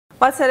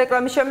Მათზე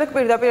რეკლამის შემდეგ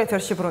პირდაპირ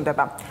ეთერში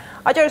ბრუნდება.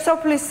 აჭარის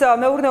სოფლის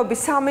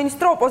მეურნეობის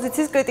სამინისტრო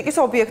ოპოზიციის კრიტიკის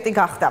ობიექტი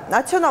გახდა.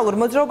 ნაციონალურ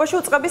მოძრაობაში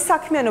უწყების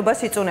საქმიანობას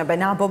იწუნებენ,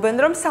 ამბობენ,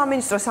 რომ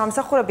სამინისტროს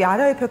სამსახურები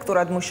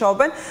არაეფექტურად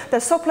მუშაობენ და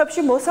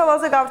სოფლებში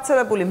მოსავალზე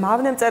გავრცელებული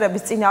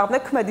მავნე-მწერების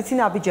წინააღმდეგ ქმედითი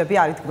ნაბიჯები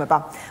არ იდგმება.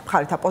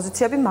 მხარეთა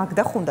პოზიციები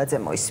მაგდა ხუნდაძე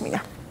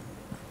მოისმინა.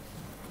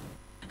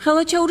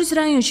 ხელვაჩაურის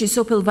რაიონში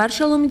სოფელ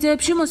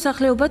ვარშალომიძეებში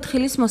მოსახლეობა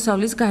თხილის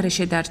მოსავლის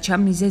გარეშე დარჩა.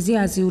 მიზეზი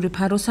აზიური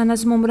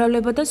ფაროსანას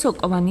მომრავლება და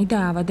სოკოვანი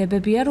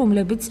დაავადებებია,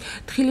 რომლებიც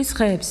თხილის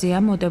ხეებზეა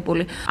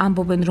მოდებული.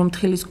 ამბობენ, რომ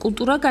თხილის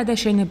კულტურა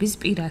გადაშენების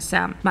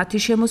პირასაა. მათი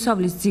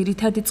შემოსავლის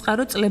ძირითადი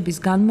წყარო წლების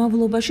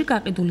განმავლობაში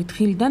გაყიდული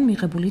თხილიდან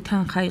მიღებული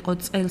თანხა იყო.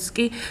 წელს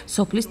კი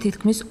სოფლის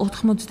თითქმის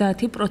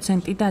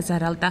 90%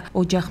 დაზარალდა.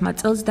 ოჯახმა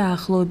წელს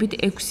დაახლოებით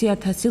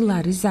 6000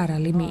 ლარი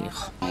ზარალი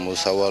მიიღო.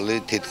 მოსავალი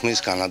თითქმის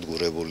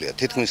განადგურებულია.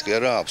 თითქმის კი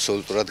არა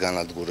აბსოლუტურად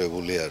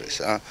განადგურებული არის.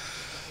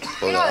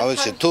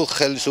 ავეცე თუ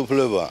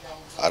ხელისუფლება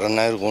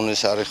არანაირ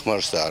ღონეს არ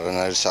ეხმარს და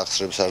არანაირ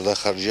სახსრებს არ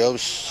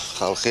დახარჯავს,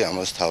 ხალხი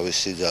ამას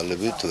თავისი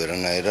ძალებით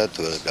ვერანაირად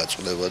ვერ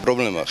გაწყვეტება.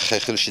 პრობლემა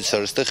ხეხილშიც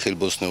არის და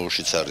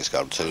ხილბოსნეულშიც არის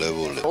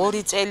გავრცელებული.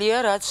 2 წელია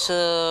რაც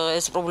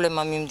ეს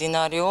პრობლემა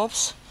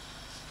მიმდინარეობს.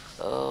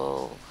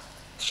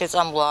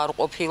 შეწამლა არ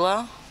ყოფილა.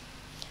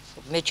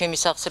 მე ჩემი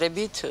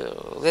სახსრებით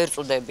ვერ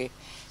წვდები.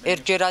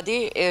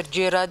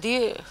 ერთჯერადი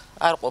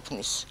არ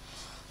ყოფნის.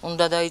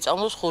 უნდა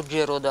დაიწამლოს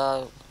 5-ჯერო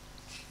და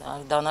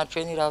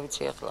დანარჩენი რა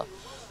ვიცი ახლა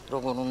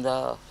როგორ უნდა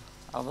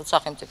ალბათ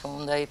სახელმწიფო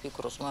უნდა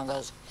იფიქროს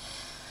მაგაზე.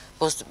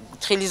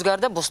 თხილის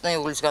გარდა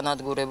ბოსტნეულის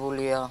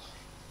განადგურებულია.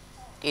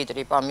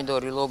 კიტრი,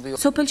 პამიდორი, ლობიო.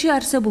 სოფელში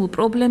არსებულ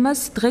პრობლემას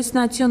დღეს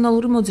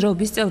ნაციონალური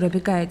მოძრაობის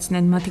წევრები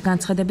გაეცნენ. მათი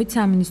განცხადებით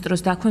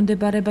სამინისტროს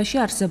დაქვემდებარებაში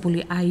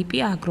არსებული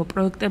IP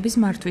აგროპროექტების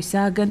მართვის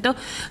სააგენტო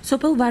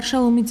სოფელ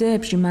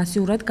ვარშალომიძეებში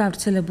მასიურად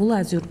გავრცელებულ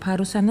აზიურ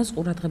ფაროსანას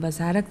ყურადღებას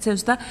არ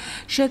აქცევს და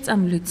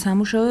შეწამლით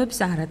სამუშაოებს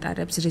არ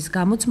ატარებს, რის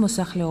გამოც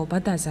მოსახლეობა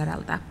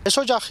დაზარალდა. ეს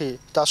ოჯახი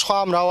და სხვა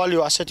მრავალი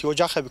ასეთი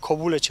ოჯახები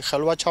ქობულეთში,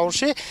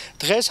 ხელვაჩაურში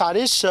დღეს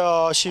არის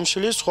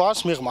შიმშილის ზღვას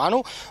მიღმა. ანუ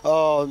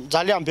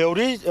ძალიან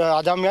ბევრი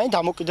ადამიანი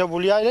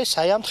დამოკიდებულია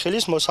საამ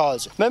თხილის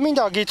მოსავალზე. მე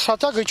მინდა გითხრათ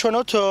და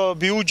გიჩვენოთ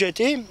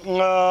ბიუჯეტი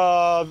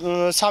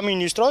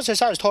სამინისტროს, ეს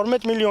არის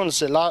 12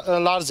 მილიონზე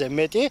ლარზე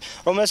მეტი,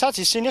 რომელსაც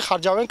ისინი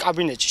ხარჯავენ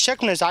კაბინეტში.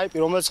 შექმნეს IP,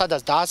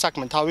 რომელსაც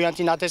დაასაქმენ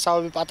თავიანთი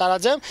ნათესავები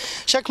პატარაძემ,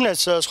 შექმნეს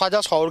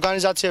სხვადასხვა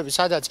ორგანიზაციები,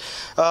 სადაც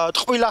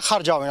ტყვილა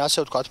ხარჯავენ, ასე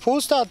ვთქვათ,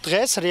 ფულს და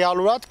დღეს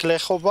რეალურად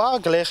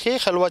გლეხი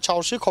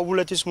ხელვაჩაურში,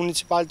 ქობულეთის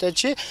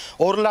მუნიციპალიტეტში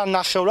 2 ლარ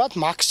ნახევრად,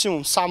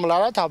 მაქსიმუმ 3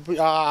 ლარად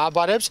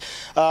აბარებს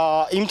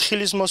იმ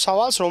თხილის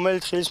მოსავალს, რომელიც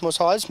თხილის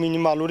მოსავალის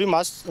მინიმალური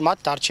მათ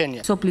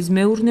დარჩენია. სოფლის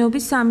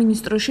მეურნეობის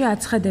სამინისტროში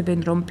აცხადებენ,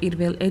 რომ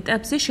პირველ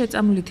ეტაპზე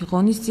შეწამლითი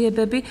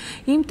ღონისძიებები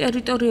იმ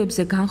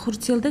ტერიტორიებზე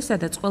განხორციელდა,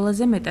 სადაც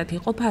ყველაზე მეტად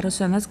იყო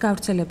ფაროსანას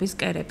გავრცელების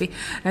კერები.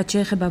 რაც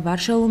შეეხება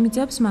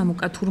ვარშალომიძეებს,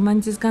 მამუკა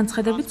თურმანიძის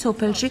განცხადებით,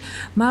 სოფელში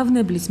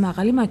მავნებლის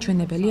მაღალი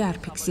მაჩვენებელი არ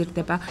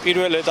ფიქსირდება.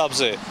 პირველ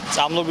ეტაპზე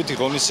წამლობითი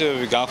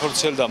ღონისძიებები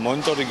განხორციელდა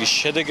მონიტორინგის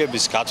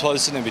შედეგების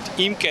გათვალისწინებით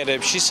იმ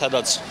კერებში,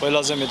 სადაც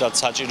ყველაზე მეტად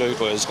საჭირო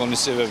იყო ეს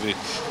ღონისძიებები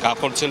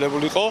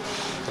განხორციელებულიყო.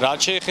 რაც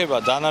შეეხება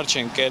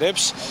დანარჩენ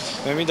კერებს,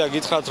 მე მინდა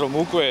გითხრათ, რომ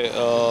უკვე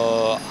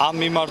ამ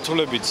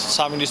მიმართულებით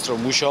სამინისტრო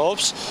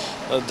მუშაობს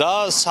და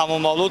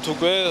სამომავლოდ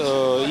უკვე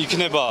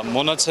იქნება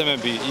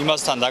მონაცემები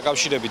იმასთან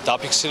დაკავშირებით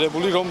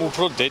დაფიქსირებული, რომ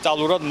უფრო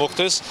დეტალურად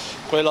მოხდეს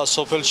ყველა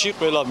სოფელში,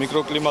 ყველა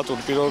მიკროკლიმატურ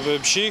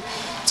პირობებში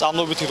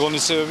წამლობითი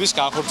ღონისძიებების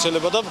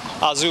განხორციელება და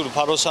აზიურ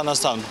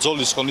ფაროსანასთან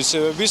ბრძოლის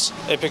ღონისძიებების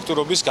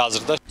ეფექტურობის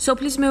გაზრდა.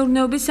 სოფლის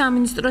მეურნეობის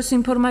სამინისტროს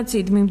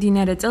ინფორმაციით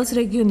მიმდინარე წელს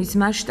რეგიონის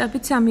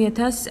მასშტაბით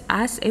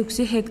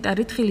 3106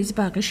 ჰექტარი თხილის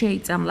ბაღი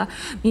შეიწამლა.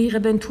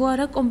 მიიღებენ თუ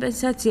არა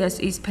კომპენსაციას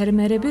ის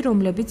ფერმერები,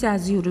 რომლებიც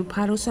აზიური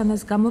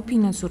ფაროსანას გამო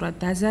ფინანსურად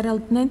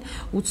დაზარალდნენ,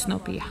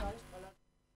 უცნობია.